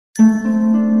What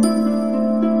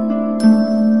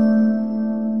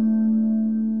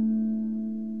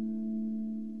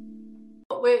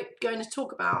we're going to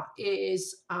talk about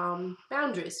is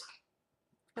boundaries.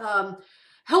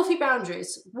 Healthy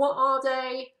boundaries. What are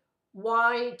they?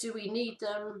 Why do we need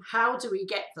them? How do we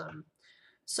get them?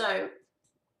 So,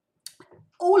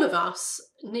 all of us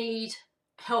need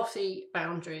healthy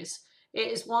boundaries.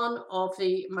 It is one of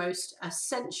the most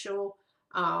essential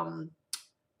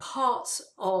parts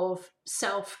of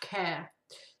self-care.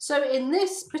 So in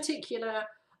this particular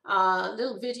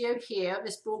little video here,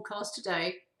 this broadcast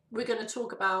today, we're going to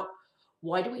talk about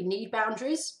why do we need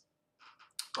boundaries.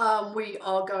 We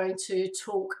are going to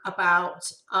talk about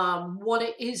what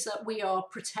it is that we are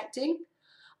protecting,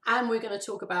 and we're going to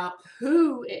talk about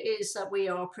who it is that we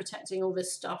are protecting all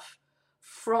this stuff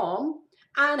from,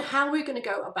 and how we're going to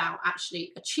go about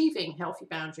actually achieving healthy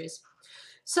boundaries.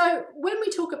 So when we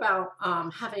talk about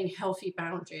having healthy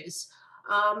boundaries,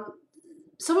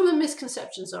 some of the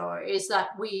misconceptions is that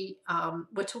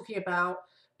we're talking about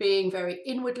being very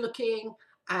inward looking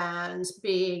and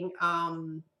being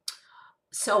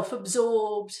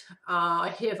self-absorbed.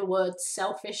 I hear the word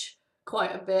selfish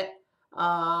quite a bit.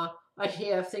 I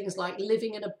hear things like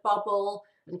living in a bubble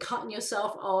and cutting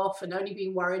yourself off and only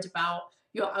being worried about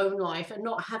your own life and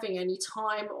not having any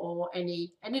time or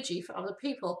any energy for other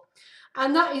people.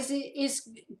 And that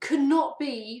could not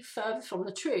be further from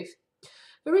the truth.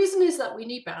 The reason is that we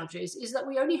need boundaries is that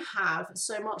we only have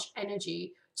so much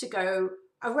energy to go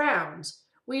around.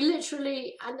 We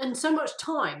literally, and so much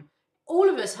time. All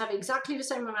of us have exactly the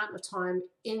same amount of time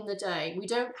in the day. We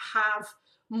don't have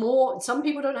more, some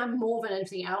people don't have more than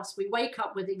anything else. We wake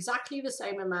up with exactly the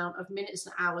same amount of minutes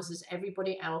and hours as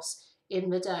everybody else in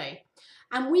the day.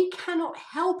 And we cannot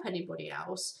help anybody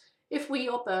else if we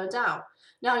are burned out.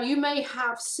 Now, you may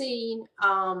have seen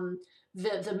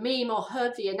the meme or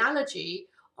heard the analogy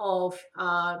of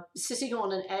sitting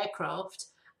on an aircraft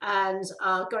and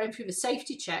going through the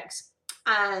safety checks,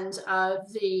 and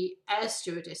the air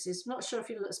stewardesses, I'm not sure if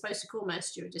you're supposed to call them air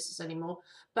stewardesses anymore,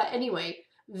 but anyway,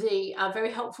 the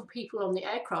very helpful people on the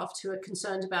aircraft who are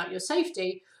concerned about your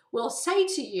safety will say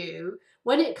to you,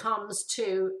 when it comes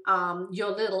to your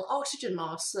little oxygen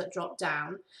masks that drop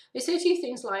down, they say to you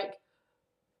things like,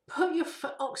 put your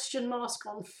oxygen mask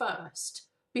on first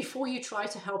before you try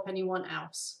to help anyone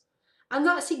else. And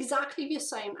that's exactly the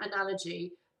same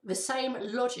analogy, the same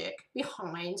logic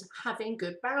behind having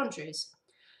good boundaries.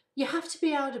 You have to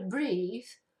be able to breathe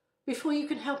before you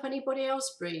can help anybody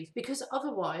else breathe, because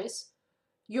otherwise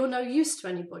you're no use to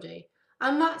anybody.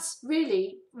 And that's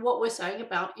really what we're saying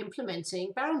about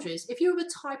implementing boundaries. If you're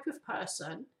the type of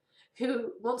person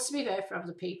who wants to be there for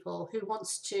other people, who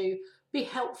wants to be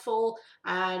helpful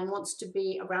and wants to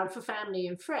be around for family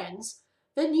and friends,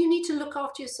 then you need to look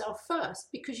after yourself first,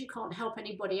 because you can't help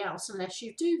anybody else unless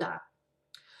you do that.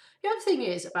 The other thing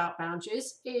is about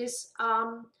boundaries is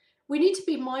we need to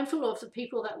be mindful of the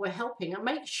people that we're helping and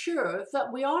make sure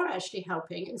that we are actually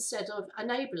helping instead of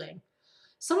enabling.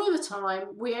 Some of the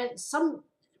time,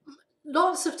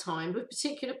 lots of time with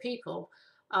particular people,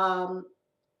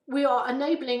 we are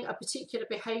enabling a particular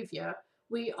behaviour,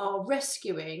 we are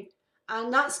rescuing,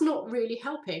 and that's not really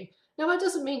helping. Now, that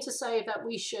doesn't mean to say that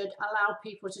we should allow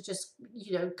people to just,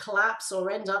 collapse or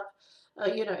end up,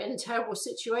 in a terrible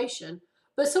situation.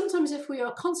 But sometimes if we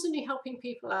are constantly helping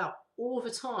people out all the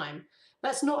time,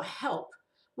 that's not help.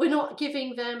 We're not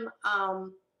giving them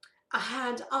a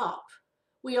hand up.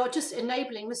 We are just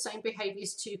enabling the same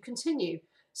behaviours to continue.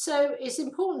 So it's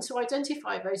important to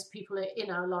identify those people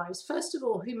in our lives, first of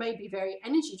all, who may be very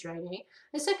energy draining,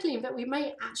 and secondly, that we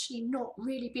may actually not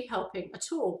really be helping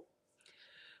at all.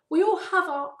 We all have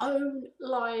our own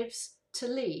lives to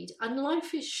lead, and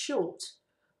life is short,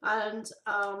 and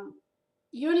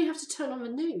you only have to turn on the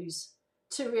news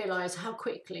to realise how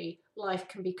quickly life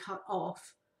can be cut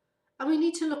off. And we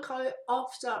need to look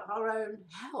after our own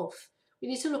health. We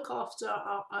need to look after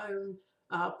our own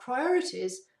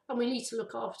priorities, and we need to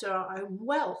look after our own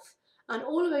wealth and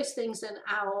all of those things in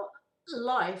our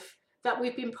life that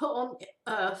we've been put on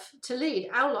earth to lead.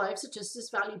 Our lives are just as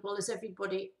valuable as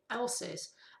everybody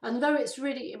else's. And though it's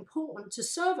really important to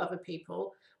serve other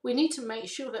people, we need to make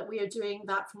sure that we are doing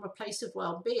that from a place of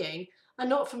well-being and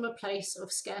not from a place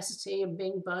of scarcity and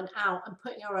being burnt out and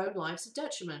putting our own lives at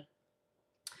detriment.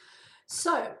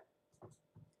 So,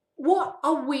 what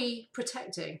are we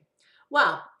protecting?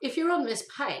 Well, if you're on this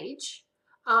page,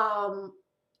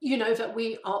 you know that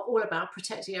we are all about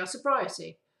protecting our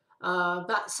sobriety.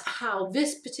 That's how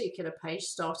this particular page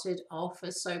started off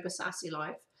as Sober Sassy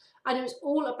Life. And it was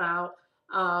all about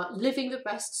living the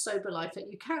best sober life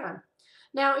that you can.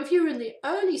 Now, if you're in the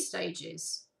early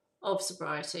stages of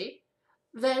sobriety,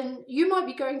 then you might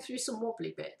be going through some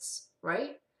wobbly bits,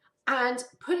 right? And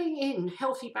putting in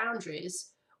healthy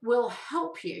boundaries will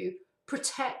help you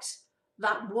protect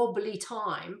that wobbly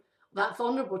time, that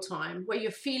vulnerable time where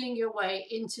you're feeling your way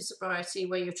into sobriety,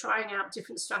 where you're trying out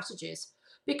different strategies.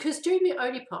 Because during the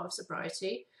early part of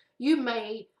sobriety, you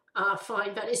may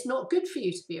find that it's not good for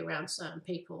you to be around certain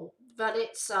people, that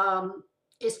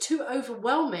it's too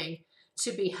overwhelming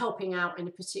to be helping out in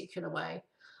a particular way.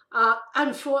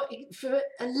 And for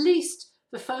at least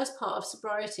the first part of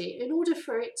sobriety, in order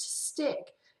for it to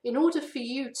stick, in order for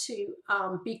you to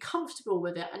be comfortable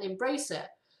with it and embrace it,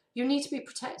 you need to be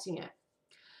protecting it.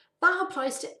 That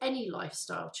applies to any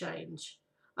lifestyle change.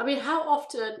 I mean, how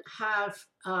often have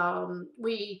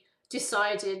we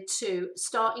decided to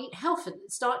start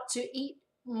to eat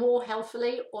more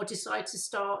healthily, or decide to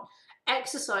start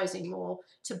exercising more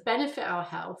to benefit our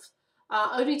health,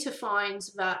 only to find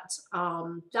that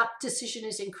that decision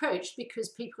is encroached because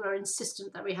people are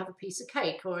insistent that we have a piece of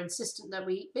cake, or insistent that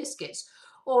we eat biscuits,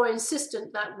 or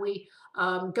insistent that we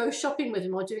go shopping with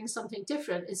them or doing something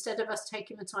different instead of us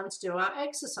taking the time to do our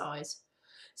exercise.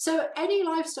 So any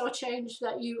lifestyle change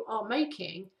that you are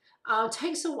making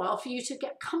takes a while for you to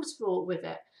get comfortable with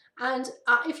it. And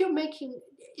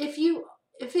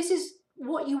if this is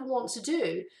what you want to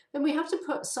do, then we have to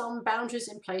put some boundaries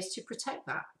in place to protect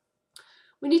that.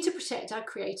 We need to protect our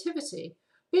creativity.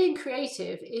 Being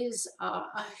creative is a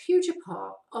huge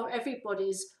part of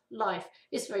everybody's life.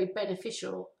 It's very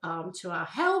beneficial to our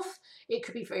health. It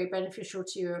could be very beneficial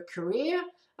to your career.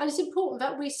 And it's important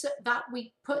that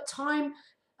we put time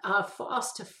for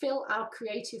us to fill our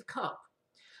creative cup.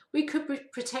 We could be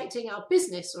protecting our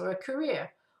business or a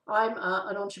career. I'm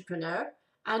an entrepreneur,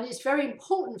 and it's very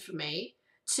important for me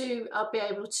to be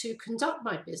able to conduct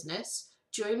my business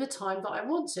during the time that I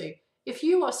want to. If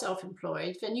you are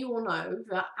self-employed, then you will know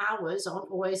that hours aren't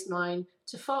always 9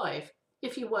 to 5.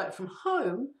 If you work from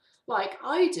home, like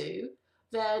I do,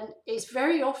 then it's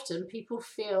very often people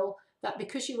feel that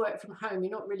because you work from home,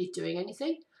 you're not really doing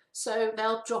anything. So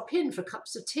they'll drop in for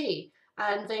cups of tea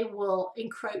and they will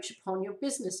encroach upon your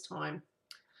business time.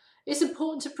 It's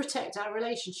important to protect our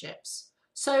relationships.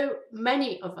 So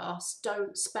many of us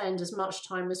don't spend as much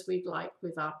time as we'd like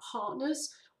with our partners,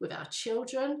 with our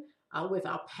children, with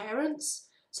our parents.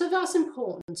 So that's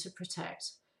important to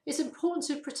protect. It's important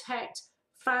to protect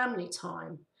family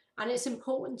time, and it's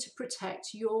important to protect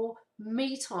your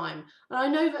me time. And I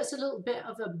know that's a little bit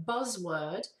of a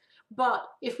buzzword, but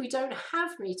if we don't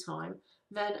have me time,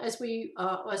 then as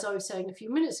I was saying a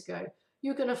few minutes ago,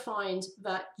 you're going to find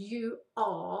that you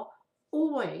are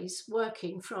always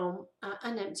working from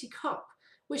an empty cup,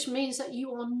 which means that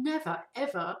you are never,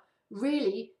 ever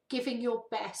really giving your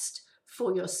best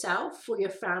for yourself, for your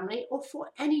family, or for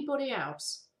anybody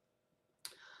else.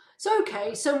 So,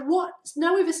 okay, so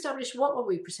now we've established what are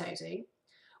we protecting,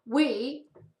 we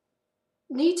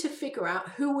need to figure out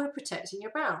who we're protecting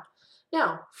about.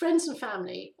 Now, friends and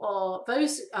family are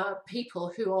those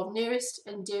people who are nearest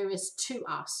and dearest to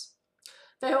us.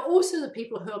 They are also the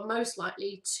people who are most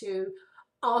likely to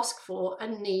ask for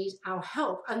and need our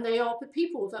help. And they are the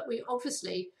people that we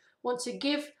obviously want to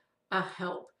give our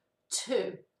help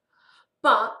to.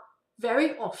 But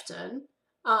very often,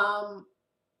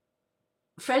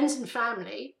 friends and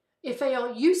family, if they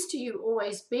are used to you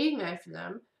always being there for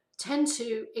them, tend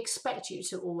to expect you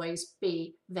to always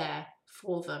be there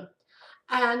for them.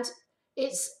 And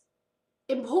it's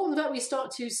important that we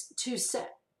start to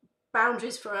set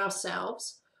boundaries for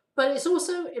ourselves, but it's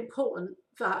also important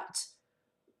that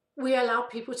we allow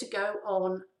people to go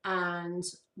on and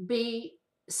be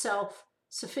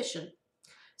self-sufficient.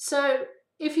 So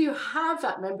if you have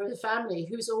that member of the family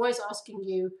who's always asking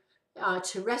you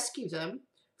to rescue them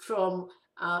from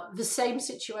the same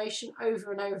situation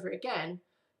over and over again,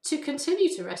 to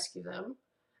continue to rescue them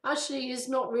actually is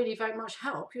not really very much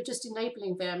help. You're just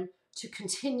enabling them to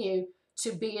continue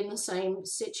to be in the same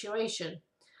situation.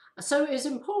 So it is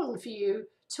important for you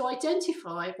to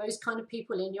identify those kind of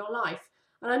people in your life.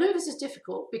 And I know this is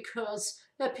difficult because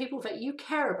they're people that you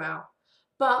care about,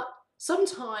 but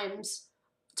sometimes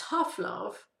tough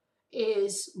love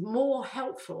is more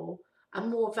helpful and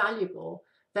more valuable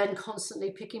than constantly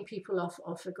picking people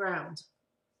off the ground.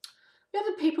 The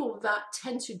other people that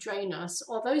tend to drain us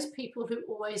are those people who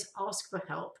always ask for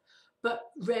help but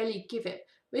rarely give it.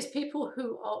 Those people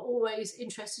who are always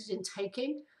interested in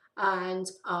taking and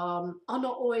are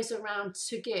not always around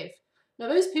to give. Now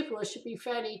those people should be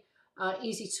fairly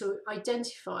easy to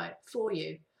identify for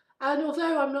you. And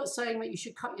although I'm not saying that you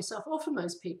should cut yourself off from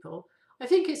those people, I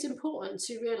think it's important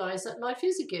to realise that life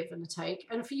is a give and a take,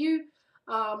 and for you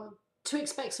to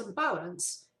expect some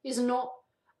balance is not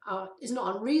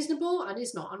unreasonable and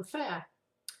is not unfair.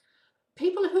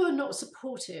 People who are not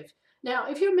supportive. Now,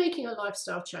 if you're making a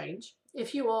lifestyle change,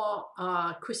 if you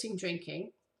are quitting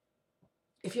drinking,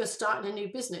 if you're starting a new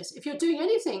business, if you're doing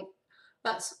anything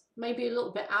that's maybe a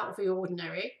little bit out of the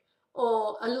ordinary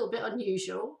or a little bit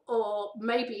unusual or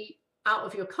maybe out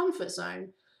of your comfort zone,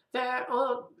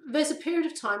 there's a period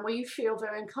of time where you feel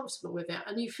very uncomfortable with it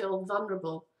and you feel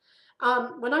vulnerable.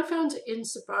 When I found it in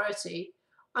sobriety,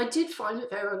 I did find that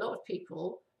there were a lot of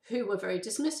people who were very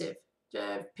dismissive.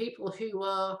 People who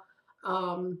were,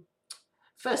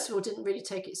 first of all, didn't really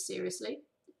take it seriously.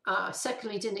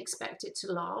 Secondly, didn't expect it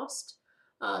to last.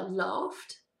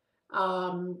 Laughed,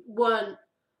 weren't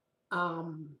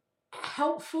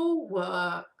helpful,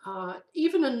 were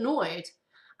even annoyed.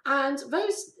 And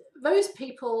those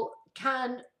people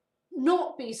can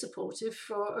not be supportive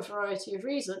for a variety of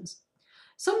reasons.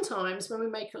 Sometimes when we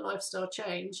make a lifestyle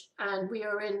change and we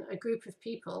are in a group of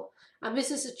people, and this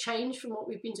is a change from what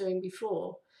we've been doing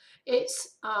before,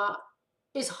 it's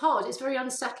hard, it's very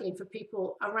unsettling for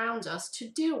people around us to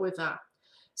deal with that.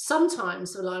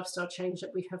 Sometimes the lifestyle change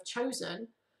that we have chosen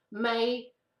may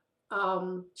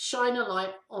shine a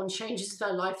light on changes in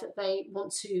their life that they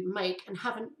want to make and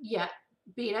haven't yet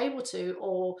been able to,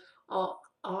 or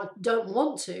don't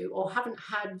want to, or haven't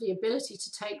had the ability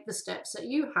to take the steps that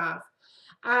you have.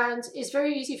 And it's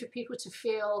very easy for people to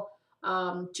feel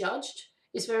judged.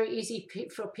 It's very easy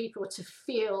for people to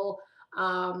feel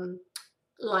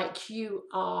like you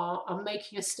are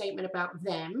making a statement about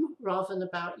them rather than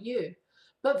about you.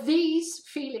 But these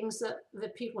feelings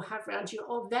that people have around you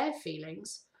are their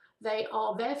feelings. They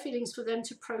are their feelings for them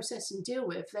to process and deal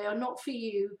with. They are not for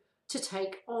you to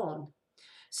take on.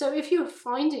 So if you're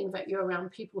finding that you're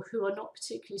around people who are not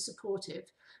particularly supportive,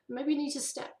 maybe you need to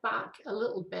step back a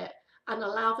little bit and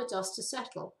allow the dust to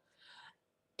settle.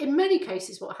 In many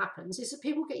cases, what happens is that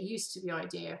people get used to the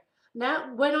idea.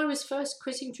 Now, when I was first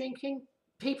quitting drinking,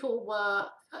 people were,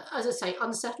 as I say,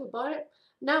 unsettled by it.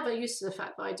 Now they're used to the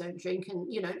fact that I don't drink, and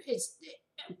it's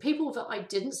people that I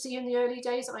didn't see in the early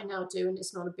days, I now do, and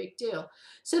it's not a big deal.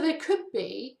 So there could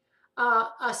be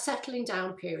a settling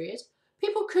down period.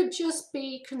 People could just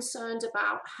be concerned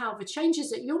about how the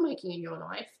changes that you're making in your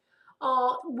life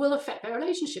will affect their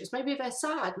relationships. Maybe they're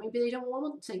sad. Maybe they don't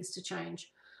want things to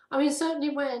change. I mean, certainly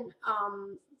when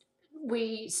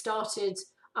we started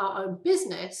our own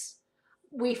business,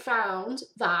 we found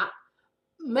that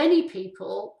many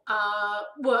people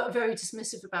were very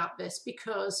dismissive about this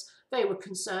because they were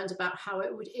concerned about how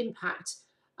it would impact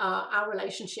our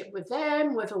relationship with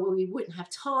them, whether we wouldn't have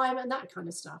time and that kind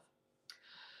of stuff.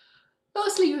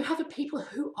 Lastly, you have the people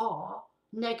who are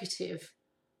negative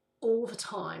all the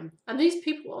time, and these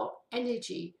people are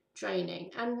energy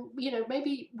draining. And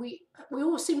maybe we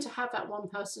all seem to have that one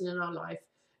person in our life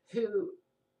who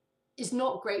is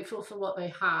not grateful for what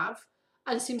they have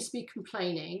and seems to be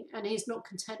complaining and is not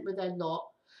content with their lot.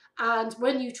 And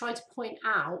when you try to point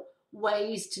out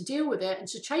ways to deal with it and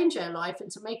to change their life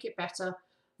and to make it better,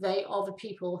 they are the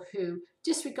people who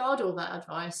disregard all that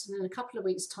advice, and in a couple of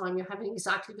weeks' time you're having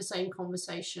exactly the same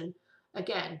conversation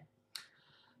again.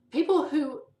 People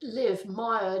who live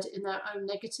mired in their own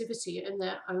negativity, in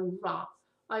their own rut,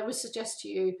 I would suggest to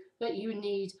you that you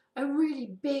need a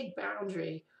really big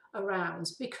boundary around,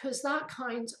 because that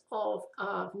kind of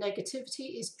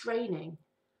negativity is draining.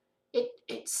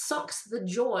 It sucks the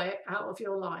joy out of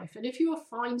your life. And if you are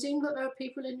finding that there are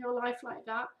people in your life like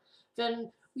that,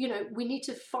 then we need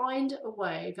to find a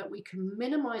way that we can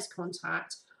minimize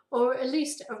contact, or at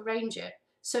least arrange it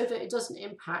so that it doesn't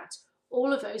impact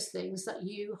all of those things that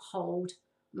you hold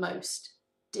most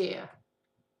dear.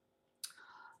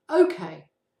 Okay,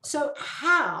 so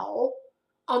how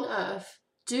on earth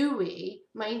do we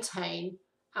maintain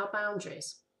our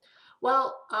boundaries?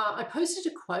 Well, I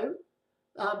posted a quote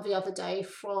the other day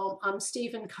from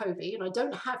Stephen Covey, and I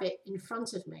don't have it in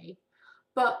front of me,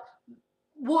 but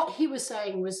what he was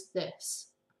saying was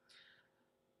this: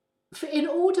 in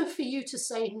order for you to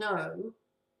say no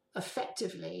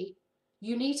effectively,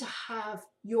 you need to have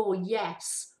your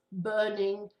yes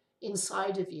burning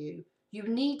inside of you. You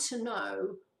need to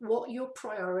know what your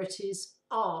priorities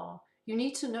are. You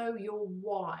need to know your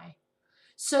why.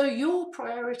 So your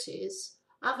priorities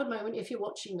at the moment, if you're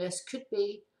watching this, could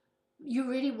be you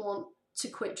really want to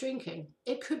quit drinking.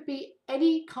 It could be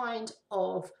any kind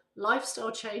of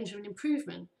lifestyle change and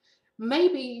improvement.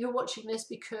 Maybe you're watching this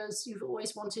because you've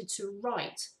always wanted to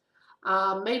write.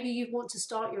 Maybe you want to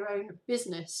start your own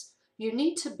business. You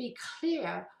need to be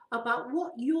clear about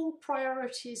what your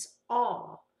priorities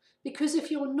are, because if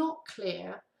you're not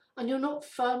clear and you're not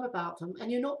firm about them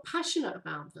and you're not passionate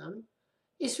about them,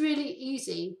 it's really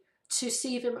easy to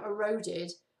see them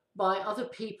eroded by other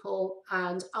people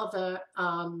and other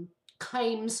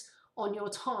claims on your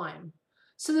time.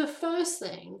 So the first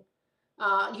thing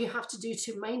you have to do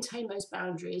to maintain those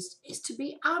boundaries is to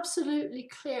be absolutely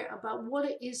clear about what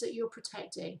it is that you're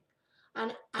protecting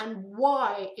and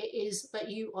why it is that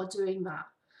you are doing that.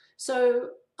 So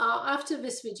after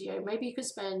this video, maybe you could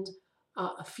spend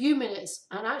a few minutes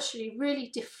and actually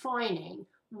really defining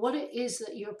what it is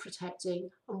that you're protecting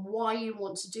and why you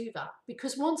want to do that.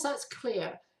 Because once that's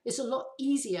clear, it's a lot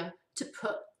easier to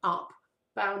put up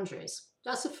boundaries.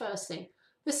 That's the first thing.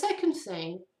 The second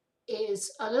thing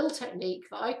is a little technique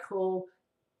that I call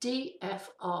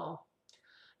DFR.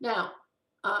 Now,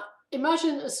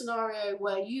 imagine a scenario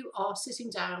where you are sitting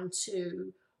down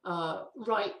to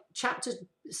write chapter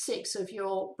 6 of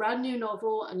your brand new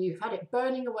novel and you've had it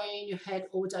burning away in your head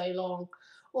all day long.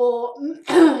 Or,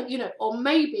 or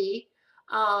maybe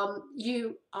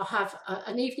you have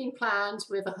an evening planned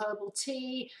with a herbal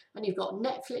tea and you've got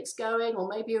Netflix going, or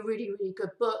maybe a really, really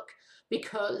good book,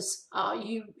 because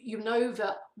you know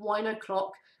that wine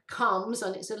o'clock comes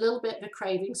and it's a little bit of a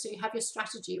craving, so you have your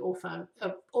strategy all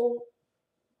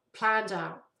planned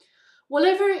out.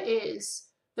 Whatever it is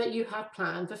that you have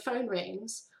planned, the phone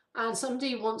rings and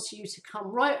somebody wants you to come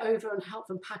right over and help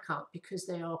them pack up because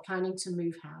they are planning to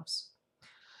move house.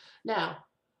 Now,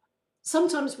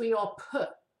 sometimes we are put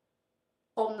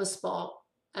on the spot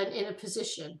and in a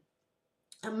position,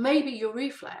 and maybe your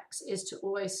reflex is to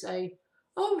always say,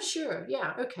 oh, sure,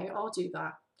 yeah, okay, I'll do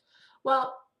that.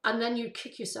 Well, and then you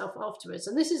kick yourself afterwards.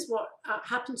 And this is what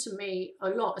happened to me a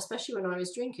lot, especially when I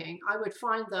was drinking. I would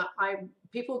find that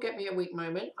people get me a weak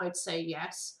moment, I'd say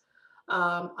yes.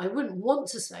 I wouldn't want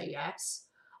to say yes.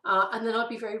 And then I'd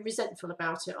be very resentful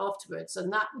about it afterwards.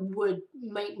 And that would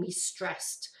make me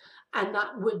stressed. And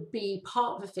that would be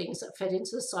part of the things that fed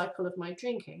into the cycle of my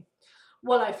drinking.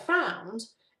 What I found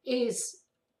is,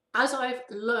 as I've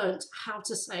learned how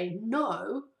to say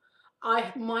no,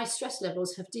 my stress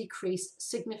levels have decreased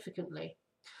significantly.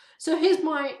 So here's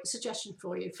my suggestion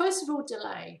for you. First of all,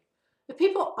 delay. If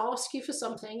people ask you for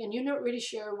something and you're not really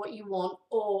sure what you want,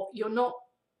 or you're not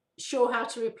sure how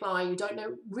to reply, you don't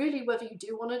know really whether you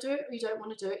do want to do it or you don't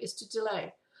want to do it, is to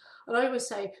delay. And I always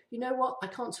say, you know what, I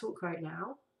can't talk right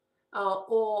now.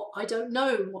 Or I don't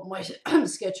know what my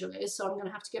schedule is, so I'm going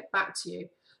to have to get back to you.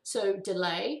 So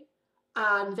delay,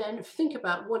 and then think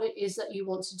about what it is that you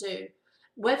want to do.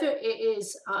 Whether it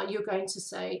is you're going to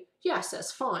say, yes,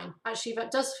 that's fine, actually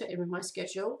that does fit in with my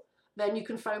schedule, then you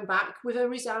can phone back with a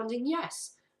resounding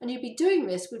yes. And you'll be doing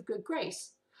this with good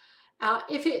grace.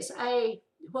 If it's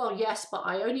well, yes, but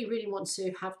I only really want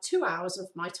to have 2 hours of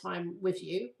my time with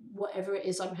you, whatever it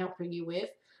is I'm helping you with,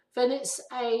 then it's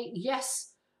a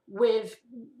yes with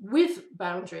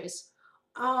boundaries.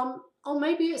 Or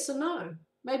maybe it's a no.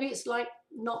 Maybe it's like,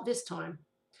 not this time.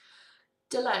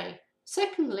 Delay.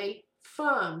 Secondly,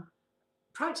 firm.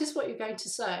 Practice what you're going to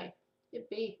say. It'd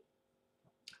be,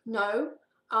 no,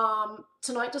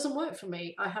 tonight doesn't work for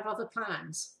me. I have other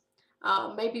plans.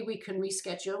 Maybe we can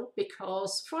reschedule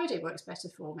because Friday works better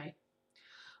for me.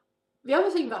 The other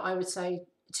thing that I would say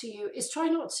to you is try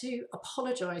not to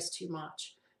apologize too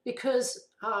much, because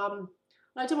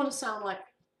I don't want to sound like,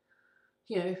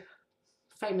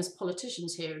 famous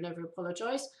politicians here who never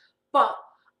apologize, but,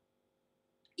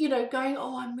 going,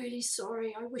 oh, I'm really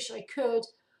sorry, I wish I could.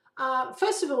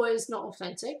 First of all, it's not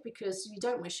authentic because you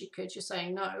don't wish you could, you're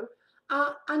saying no.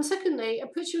 And secondly,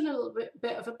 it puts you in a little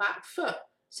bit of a back foot.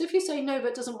 So if you say, no,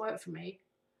 that doesn't work for me,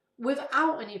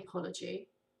 without any apology,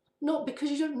 not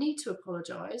because you don't need to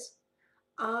apologize,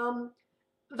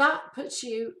 that puts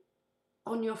you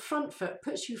on your front foot,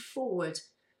 puts you forward,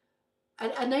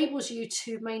 and enables you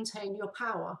to maintain your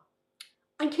power.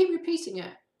 And keep repeating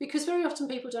it, because very often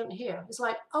people don't hear. It's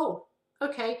like, oh,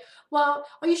 okay, well,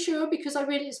 are you sure? Because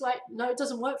it's like, no, it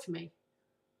doesn't work for me.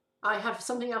 I have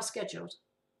something else scheduled.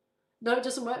 No, it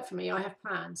doesn't work for me. I have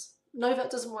plans. No,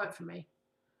 that doesn't work for me.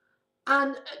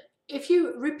 And if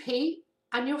you repeat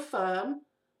and you're firm,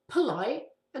 polite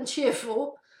and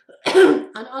cheerful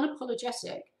and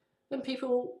unapologetic, then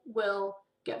people will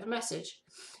get the message.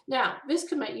 Now, this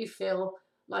can make you feel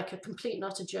like a complete and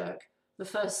utter jerk the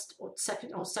first or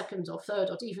second or third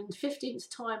or even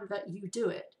 15th time that you do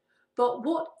it. But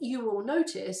what you will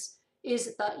notice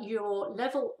is that your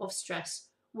level of stress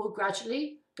will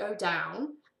gradually go down,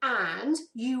 and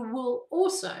you will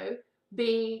also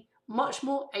be much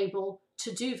more able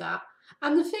to do that.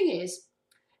 And the thing is,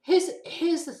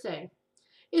 here's the thing.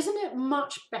 Isn't it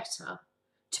much better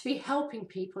to be helping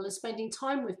people and spending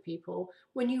time with people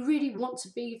when you really want to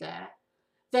be there,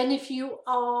 than if you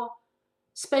are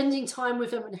spending time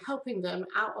with them and helping them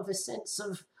out of a sense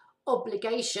of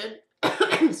obligation,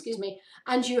 excuse me,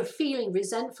 and you're feeling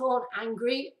resentful and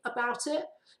angry about it,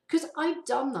 because I've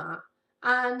done that.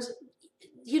 And,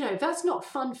 you know, that's not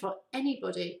fun for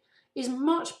anybody. It's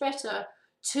much better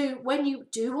to, when you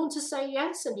do want to say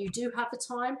yes and you do have the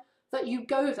time, that you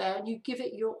go there and you give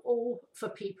it your all for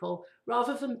people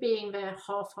rather than being there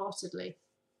half-heartedly.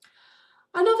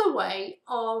 Another way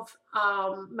of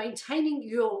maintaining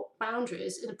your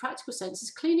boundaries in a practical sense is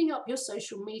cleaning up your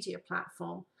social media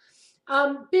platform.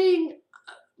 Being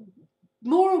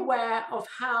more aware of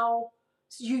how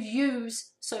you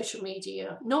use social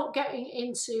media, not getting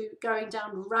into going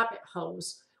down rabbit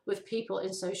holes with people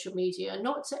in social media,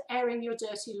 not to airing your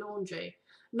dirty laundry,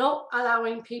 not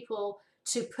allowing people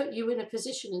to put you in a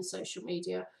position in social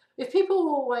media. If people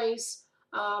always,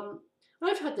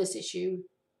 I've had this issue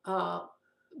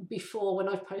before when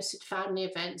I've posted family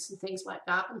events and things like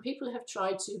that, and people have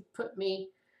tried to put me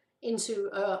into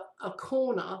a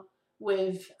corner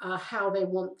with how they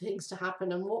want things to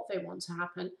happen and what they want to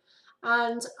happen.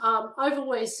 And I've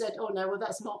always said, oh no, well,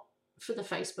 that's not for the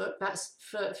Facebook, that's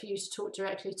for you to talk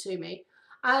directly to me.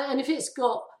 And if it's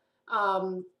got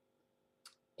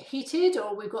heated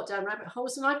or we've got down rabbit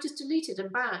holes, then I've just deleted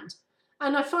and banned.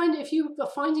 And I find if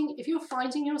you're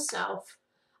finding yourself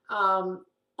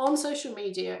on social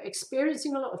media,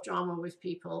 experiencing a lot of drama with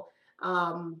people,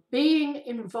 being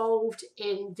involved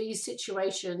in these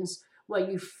situations where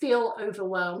you feel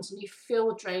overwhelmed and you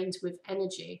feel drained with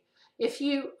energy, if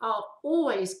you are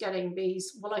always getting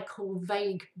these, what I call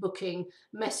vague booking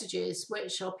messages,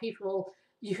 which are people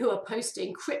who are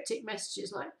posting cryptic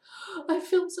messages like, I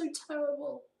feel so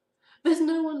terrible, there's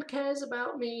no one cares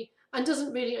about me, and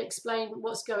doesn't really explain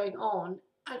what's going on.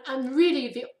 And really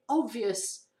the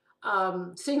obvious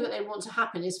thing that they want to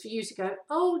happen is for you to go,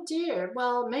 oh dear,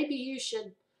 well, maybe you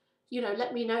should, you know,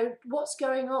 let me know what's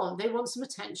going on. They want some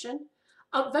attention.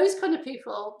 Those kind of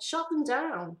people, shut them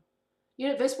down. You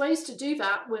know, there's ways to do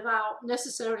that without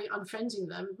necessarily unfriending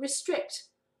them. Restrict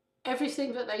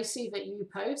everything that they see that you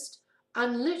post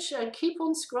and literally keep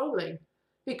on scrolling.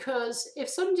 Because if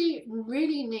somebody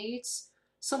really needs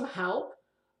some help,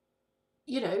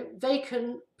 you know, they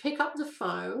can pick up the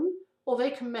phone or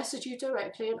they can message you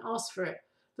directly and ask for it.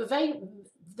 But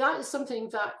that is something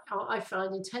that I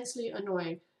find intensely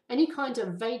annoying. Any kind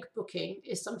of vague booking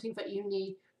is something that you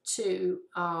need to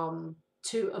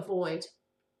avoid.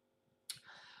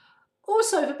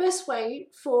 Also, the best way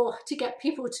to get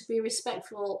people to be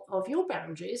respectful of your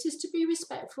boundaries is to be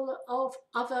respectful of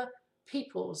other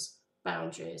people's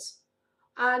boundaries.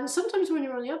 And sometimes when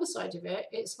you're on the other side of it,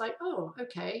 it's like, oh,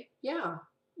 okay, yeah,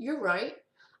 you're right.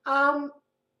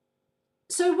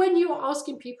 So when you are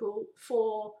asking people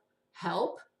for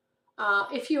help,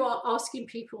 if you are asking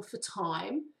people for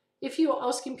time, if you are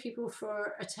asking people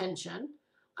for attention,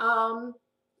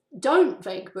 don't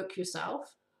vague book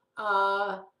yourself.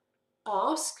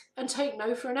 Ask and take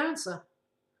no for an answer.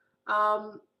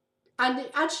 And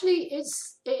it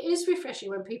is refreshing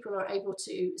when people are able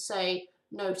to say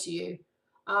no to you.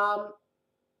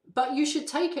 But you should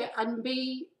take it and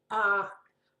be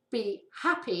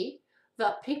happy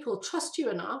that people trust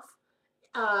you enough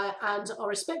and are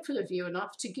respectful of you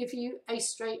enough to give you a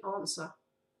straight answer.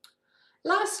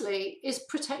 Lastly is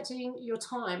protecting your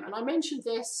time. And I mentioned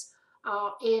this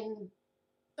in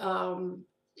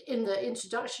the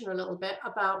introduction a little bit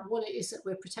about what it is that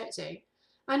we're protecting.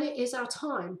 And it is our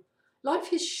time.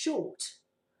 Life is short.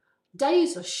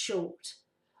 Days are short.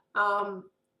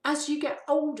 As you get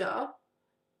older,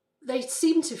 they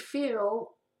seem to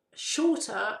feel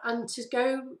shorter and to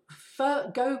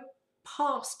go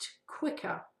past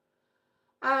quicker.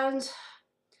 And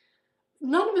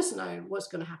none of us know what's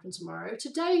going to happen tomorrow.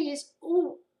 Today is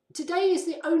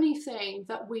the only thing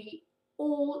that we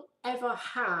all ever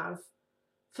have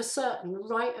for certain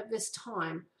right at this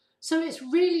time. So it's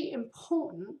really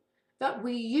important that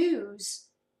we use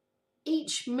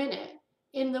each minute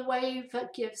in the way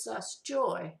that gives us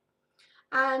joy.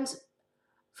 And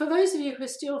for those of you who are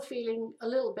still feeling a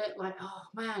little bit like, oh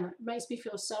man, it makes me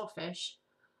feel selfish,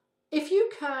 if you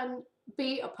can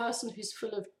be a person who's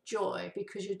full of joy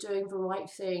because you're doing the right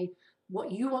thing,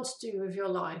 what you want to do with your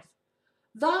life,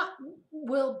 that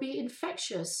will be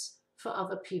infectious for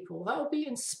other people. That will be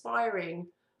inspiring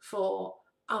for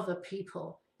other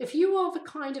people. If you are the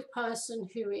kind of person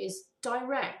who is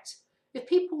direct, if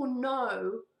people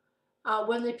know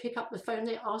when they pick up the phone,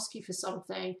 they ask you for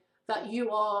something, that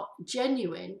you are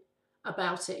genuine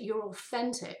about it, you're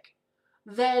authentic,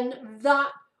 then that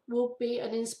will be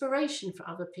an inspiration for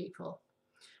other people.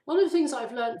 One of the things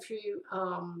I've learned through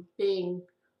being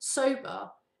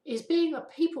sober is being a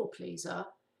people pleaser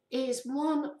is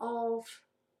one of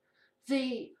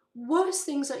the worst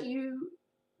things that you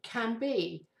can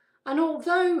be. And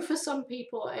although for some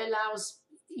people it allows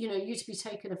you to be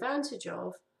taken advantage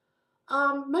of,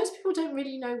 most people don't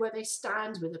really know where they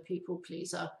stand with a people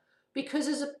pleaser, because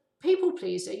as a people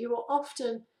pleaser you are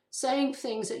often saying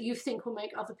things that you think will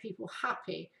make other people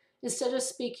happy instead of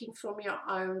speaking from your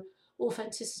own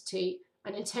authenticity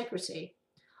and integrity.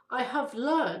 I have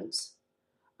learned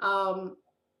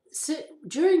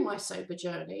during my sober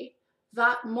journey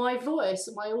that my voice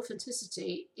and my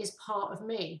authenticity is part of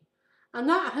me. And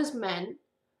that has meant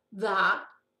that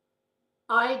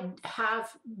I have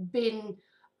been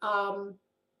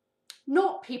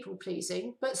not people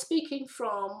pleasing, but speaking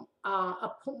from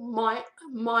my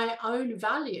own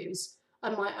values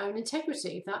and my own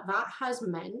integrity. That has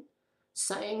meant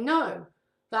saying no.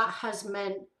 That has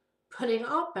meant putting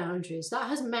up boundaries. That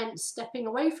has meant stepping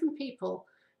away from people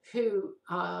who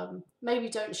maybe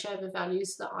don't share the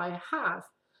values that I have.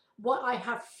 What I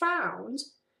have found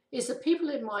is that people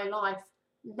in my life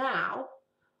now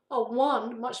are,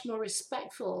 one, much more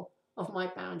respectful of my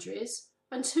boundaries,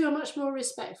 and two, are much more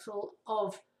respectful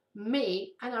of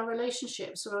me, and our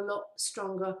relationships are a lot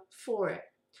stronger for it.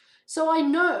 So I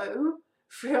know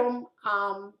from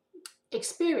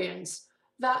experience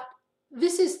that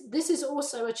this is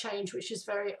also a change which is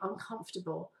very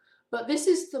uncomfortable, but this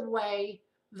is the way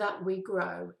that we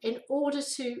grow. In order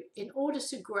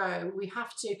to grow, we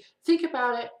have to think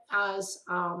about it as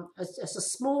a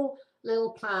small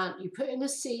little plant. You put in a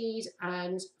seed,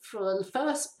 and for the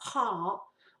first part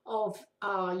of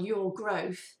your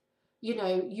growth,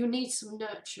 you need some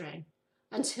nurturing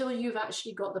until you've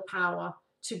actually got the power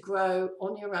to grow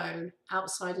on your own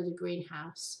outside of the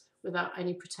greenhouse without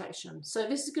any protection. So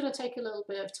this is going to take a little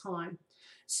bit of time.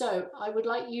 So I would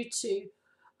like you to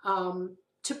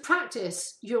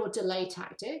practice your delay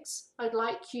tactics. I'd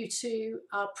like you to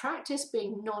practice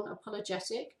being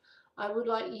non-apologetic. I would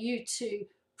like you to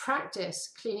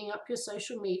practice cleaning up your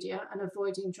social media and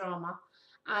avoiding drama.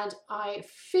 And I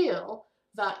feel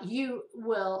that you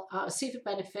will see the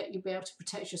benefit. You'll be able to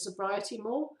protect your sobriety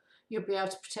more. You'll be able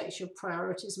to protect your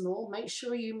priorities more. Make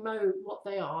sure you know what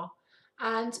they are.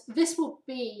 And this will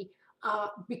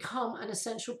become an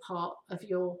essential part of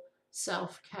your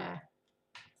self-care.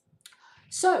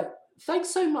 So thanks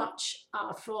so much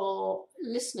for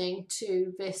listening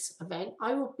to this event.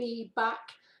 I will be back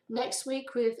next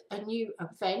week with a new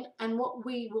event, and what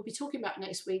we will be talking about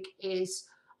next week is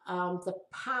the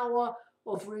power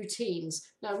of routines.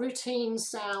 Now, routines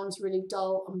sounds really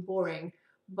dull and boring,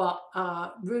 but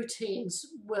routines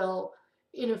will,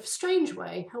 in a strange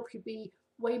way, help you be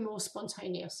way more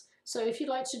spontaneous. So if you'd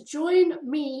like to join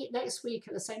me next week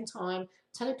at the same time,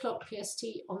 10 o'clock PST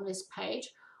on this page,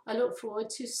 I look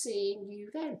forward to seeing you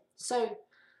then. So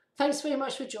thanks very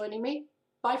much for joining me.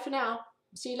 Bye for now.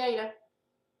 See you later.